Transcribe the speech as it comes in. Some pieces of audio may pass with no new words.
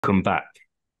Welcome back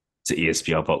to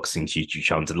ESPR Boxing's YouTube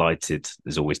channel. I'm delighted,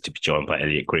 as always, to be joined by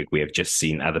Elliot Grigg. We have just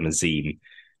seen Adam Azim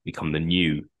become the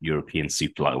new European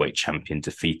super lightweight champion,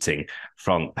 defeating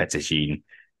Franck Petitjean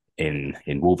in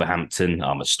Wolverhampton,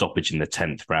 a stoppage in the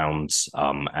 10th round.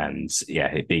 And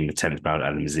yeah, it being the 10th round,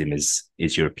 Adam Azim is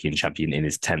European champion in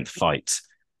his 10th fight.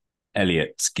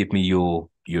 Elliot, give me your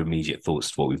immediate thoughts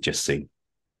to what we've just seen.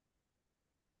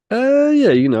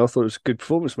 Yeah, I thought it was a good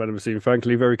performance from Adam Azim,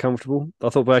 frankly, very comfortable. I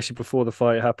thought actually before the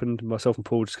fight happened, myself and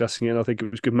Paul discussing it, and I think it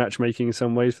was good matchmaking in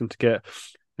some ways for them to get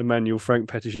Emmanuel Frank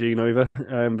Petitjean over.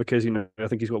 Because, I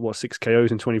think he's got six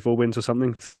KOs and 24 wins or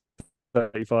something,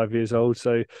 35 years old.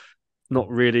 So not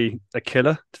really a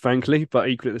killer, frankly, but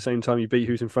equally at the same time, you beat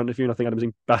who's in front of you. And I think Adam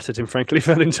Azim battered him, frankly,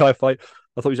 for the entire fight.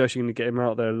 I thought he was actually going to get him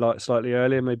out there slightly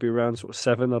earlier, maybe around sort of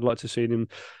seven. I'd like to see him,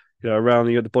 around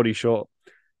the body shot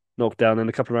knocked down. And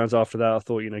a couple of rounds after that, I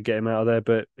thought, get him out of there.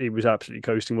 But he was absolutely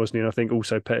coasting, wasn't he? And I think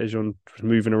also Petitjean was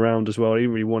moving around as well. He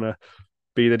didn't really want to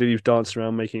be there. He was dancing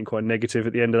around, making it quite negative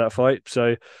at the end of that fight.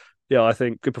 So, yeah, I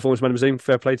think good performance, Madam Azim.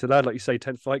 Fair play to the lad. Like you say,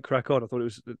 10th fight, crack on. I thought it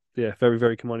was, yeah, very,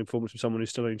 very commanding performance from someone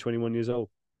who's still only 21 years old.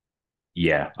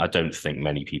 Yeah, I don't think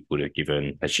many people would have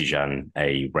given Petitjean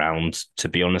a round, to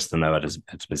be honest. I know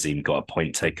Azim got a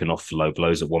point taken off for low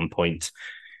blows at one point,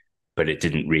 but it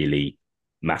didn't really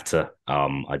matter.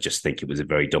 I just think it was a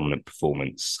very dominant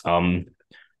performance.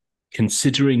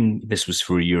 Considering this was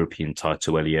for a European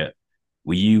title, Elliot,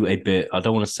 were you a bit, I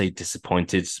don't want to say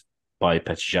disappointed by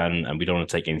Petitjean, and we don't want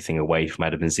to take anything away from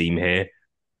Adam Azim here,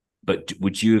 but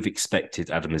would you have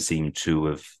expected Adam Azim to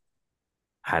have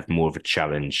had more of a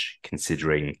challenge,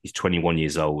 considering he's 21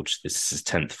 years old? This is his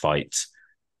 10th fight.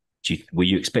 Were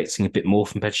you expecting a bit more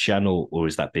from Petitjean, or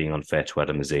is that being unfair to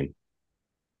Adam Azim?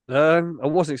 I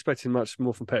wasn't expecting much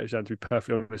more from Petitjean, to be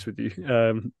perfectly honest with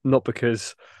you. Not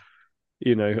because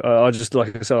I just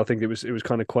like I said, I think it was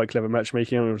kind of quite clever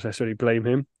matchmaking. I don't necessarily blame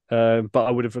him, but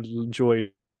I would have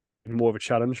enjoyed more of a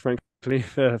challenge, frankly,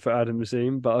 for Adam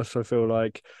Azim. But I also feel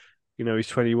like he's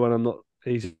 21. I'm not.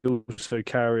 He's also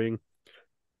carrying,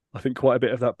 I think, quite a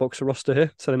bit of that boxer roster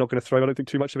here, so they're not going to throw, I don't think,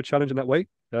 too much of a challenge in that way.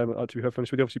 To be honest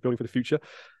with you, obviously building for the future.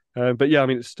 But yeah, I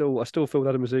mean, I still feel that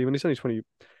Adam Azim, and he's only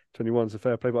 21 is a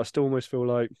fair play, but I still almost feel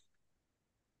like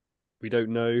we don't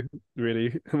know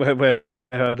really where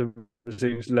Adam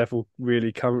Azim's level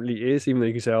really currently is, even though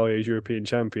you can say, oh, yeah, he's European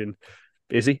champion.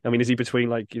 Is he? I mean, is he between,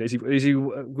 like,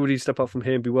 would he step up from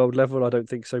here and be world level? I don't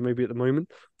think so, maybe at the moment.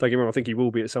 Don't get me wrong, I think he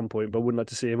will be at some point, but I wouldn't like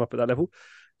to see him up at that level.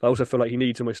 But I also feel like he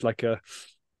needs almost like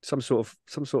some sort of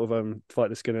fight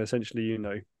that's going to essentially,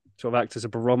 sort of act as a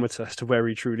barometer as to where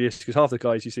he truly is. Because half the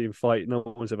guys you see him fight, no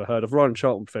one's ever heard of. Ryan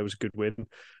Charlton fair was a good win,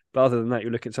 but other than that, you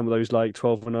look at some of those like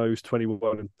 12 and 0s,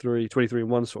 21 and 3, 23 and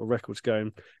 1 sort of records going.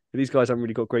 But these guys haven't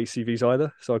really got great CVs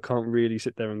either, so I can't really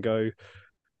sit there and go,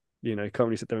 can't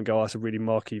really sit there and go, oh, that's a really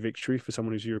marquee victory for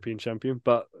someone who's European champion.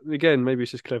 But again, maybe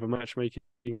it's just clever matchmaking.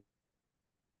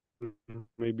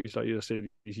 Maybe it's like you said,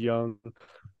 he's young,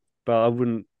 but I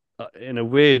wouldn't, in a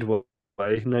weird way,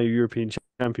 no European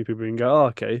champion people can go, oh,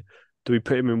 okay, do we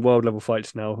put him in world level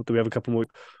fights now? Do we have a couple more?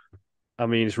 I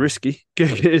mean, it's risky,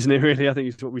 isn't it? Really, I think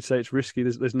it's what we'd say. It's risky.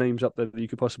 There's names up there that you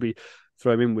could possibly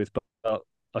throw him in with, but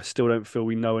I still don't feel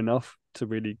we know enough to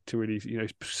really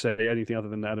say anything other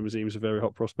than Adam Azim is a very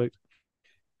hot prospect.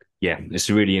 Yeah,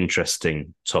 it's a really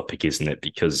interesting topic, isn't it?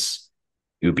 Because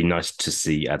it would be nice to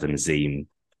see Adam Azim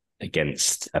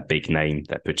against a big name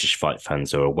that British fight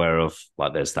fans are aware of.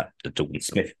 Like there's the Dalton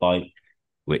Smith fight,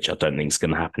 which I don't think is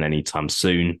going to happen anytime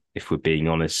soon, if we're being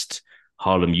honest.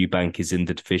 Harlem Eubank is in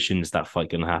the division. Is that fight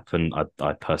going to happen?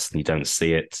 I personally don't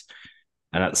see it.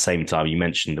 And at the same time, you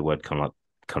mentioned the word kind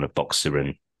of boxer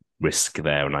and risk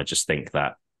there, and I just think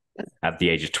that at the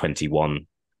age of 21,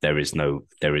 there is no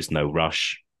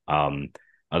rush. I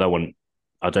don't want.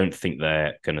 I don't think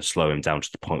they're going to slow him down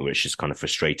to the point where it's just kind of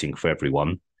frustrating for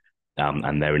everyone,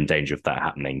 and they're in danger of that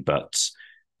happening. But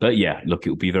yeah, look, it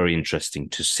will be very interesting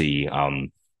to see.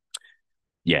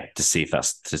 Yeah, to see if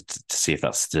that's to see if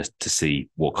that's to see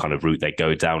what kind of route they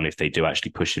go down, if they do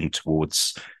actually push him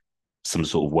towards some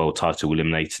sort of world title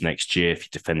eliminator next year, if he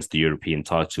defends the European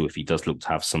title, if he does look to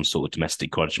have some sort of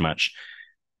domestic grudge match.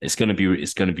 It's going to be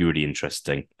really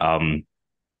interesting.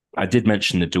 I did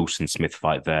mention the Dawson Smith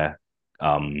fight there,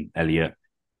 Elliot.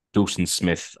 Dawson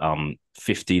Smith,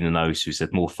 15 and 0, so he's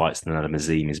had more fights than Adam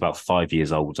Azim. He's about 5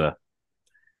 years older.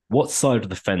 What side of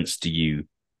the fence do you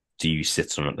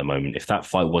sit on at the moment? If that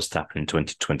fight was to happen in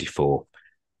 2024,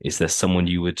 is there someone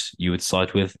you would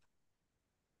side with?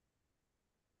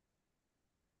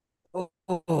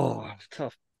 It's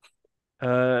tough.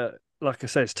 Like I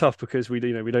say, it's tough because we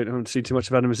don't see too much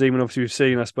of Adam Azim, and obviously we've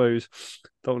seen, I suppose,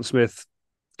 Dalton Smith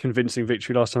convincing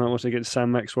victory last time. I was against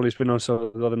Sam Maxwell. He's been on some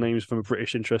of the other names from a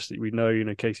British interest that we know.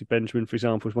 Casey Benjamin, for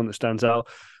example, is one that stands out.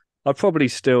 I'd probably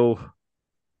still,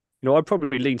 I'd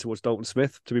probably lean towards Dalton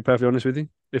Smith, to be perfectly honest with you,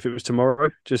 if it was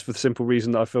tomorrow, just for the simple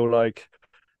reason that I feel like a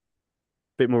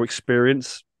bit more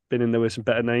experience, been in there with some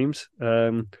better names.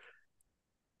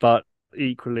 But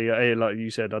equally, like you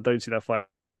said, I don't see that fight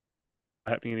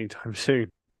happening anytime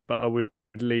soon. But I would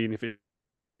lean, if it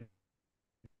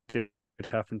did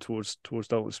happen, towards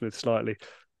Dalton Smith slightly.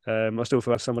 I still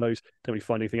feel like some of those don't really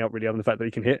find anything out really other than the fact that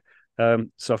he can hit.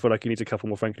 So I feel like he needs a couple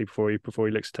more, frankly, before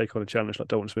he looks to take on a challenge like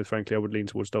Dalton Smith. Frankly, I would lean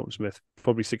towards Dalton Smith,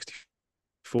 probably 60-40,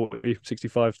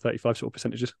 65-35 sort of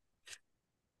percentages.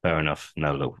 Fair enough.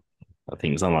 No, look, I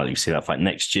think it's unlikely we see that fight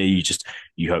next year.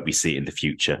 You hope we see it in the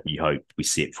future. You hope we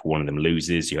see it for one of them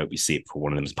loses. You hope we see it for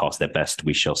one of them is past their best.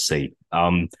 We shall see.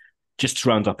 Just to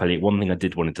round up, Elliot, one thing I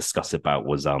did want to discuss about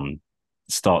was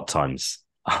start times.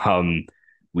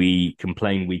 We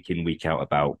complain week in, week out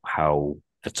about how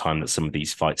the time that some of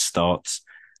these fights start,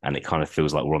 and it kind of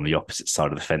feels like we're on the opposite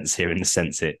side of the fence here in the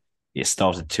sense it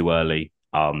started too early.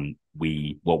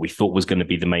 What we thought was going to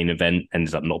be the main event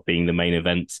ended up not being the main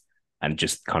event, and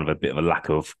just kind of a bit of a lack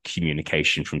of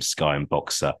communication from Sky and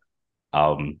Boxer.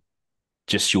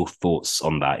 Just your thoughts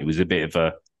on that. It was a bit of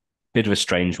a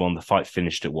strange one. The fight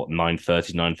finished at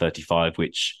 9:30, 9:35,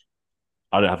 which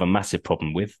I don't have a massive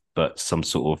problem with, but some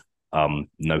sort of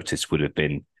notice would have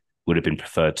been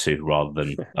preferred to, rather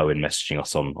than Owen messaging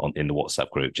us on in the WhatsApp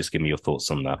group. Just give me your thoughts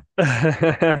on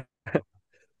that.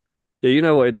 Yeah, you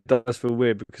know what, it does feel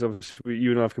weird because obviously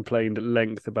you and I have complained at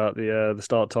length about the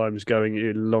start times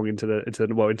going long into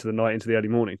the night, into the early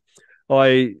morning.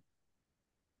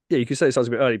 Yeah, you could say it starts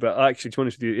a bit early, but actually, to be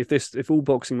honest with you, if all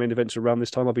boxing main events are around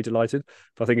this time, I'll be delighted.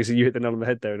 But I think you hit the nail on the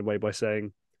head there in a way by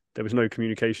saying there was no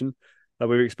communication. We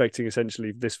were expecting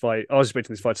essentially this fight. I was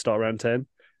expecting this fight to start around 10.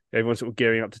 Everyone's sort of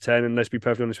gearing up to 10, and let's be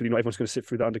perfectly honest with you, not everyone's going to sit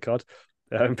through that undercard.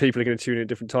 People are going to tune in at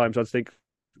different times. I think,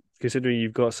 considering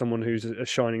you've got someone who's a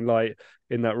shining light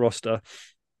in that roster,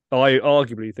 I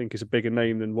arguably think is a bigger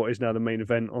name than what is now the main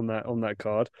event on that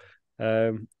card.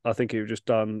 I think it was just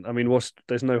done. I mean,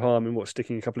 there's no harm in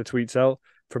sticking a couple of tweets out,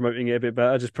 promoting it a bit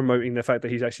better, just promoting the fact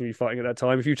that he's actually fighting at that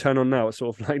time. If you turn on now, it's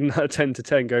sort of like 10 to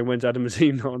 10 going, when's Adam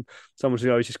Azim on? Someone's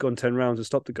he's just gone 10 rounds and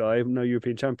stopped the guy, no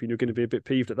European champion. You're going to be a bit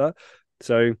peeved at that.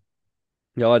 So,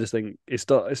 yeah, I just think it's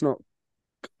not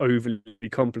overly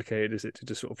complicated, is it, to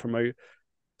just sort of promote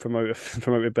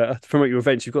it better, to promote your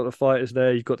events. You've got the fighters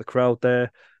there, you've got the crowd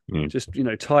there. Just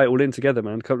tie it all in together,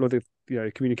 man. Couple of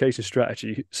the communication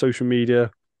strategy, social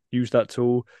media, use that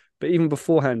tool. But even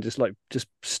beforehand, just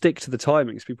stick to the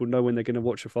timings. People know when they're going to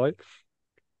watch a fight.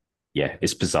 Yeah,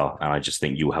 it's bizarre, and I just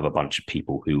think you'll have a bunch of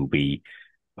people who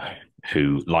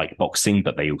like boxing,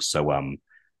 but they also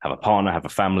have a partner, have a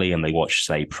family, and they watch,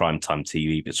 say, primetime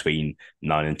TV between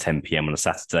 9 and 10 p.m. on a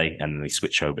Saturday, and then they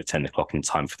switch over at 10 o'clock in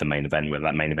time for the main event, where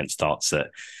that main event starts at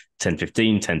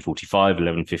 10:15, 10:45,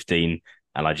 11:15.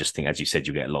 And I just think, as you said,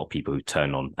 you get a lot of people who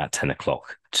turn on at 10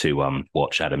 o'clock to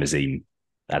watch Adam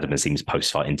Azim's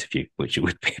post-fight interview, which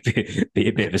would be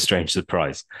a bit of a strange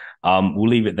surprise. We'll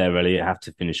leave it there, really. I have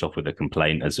to finish off with a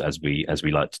complaint, as we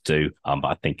like to do, but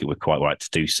I think it would quite right to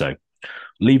do so.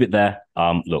 Leave it there.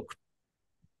 Look,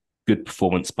 good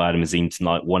performance by Adam Azim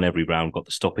tonight. Won every round, got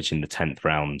the stoppage in the 10th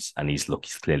round, and he's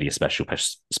clearly a special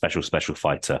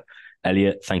fighter.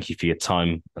 Elliot, thank you for your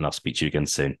time, and I'll speak to you again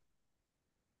soon.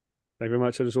 Thank you very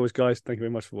much. And as always, guys, thank you very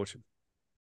much for watching.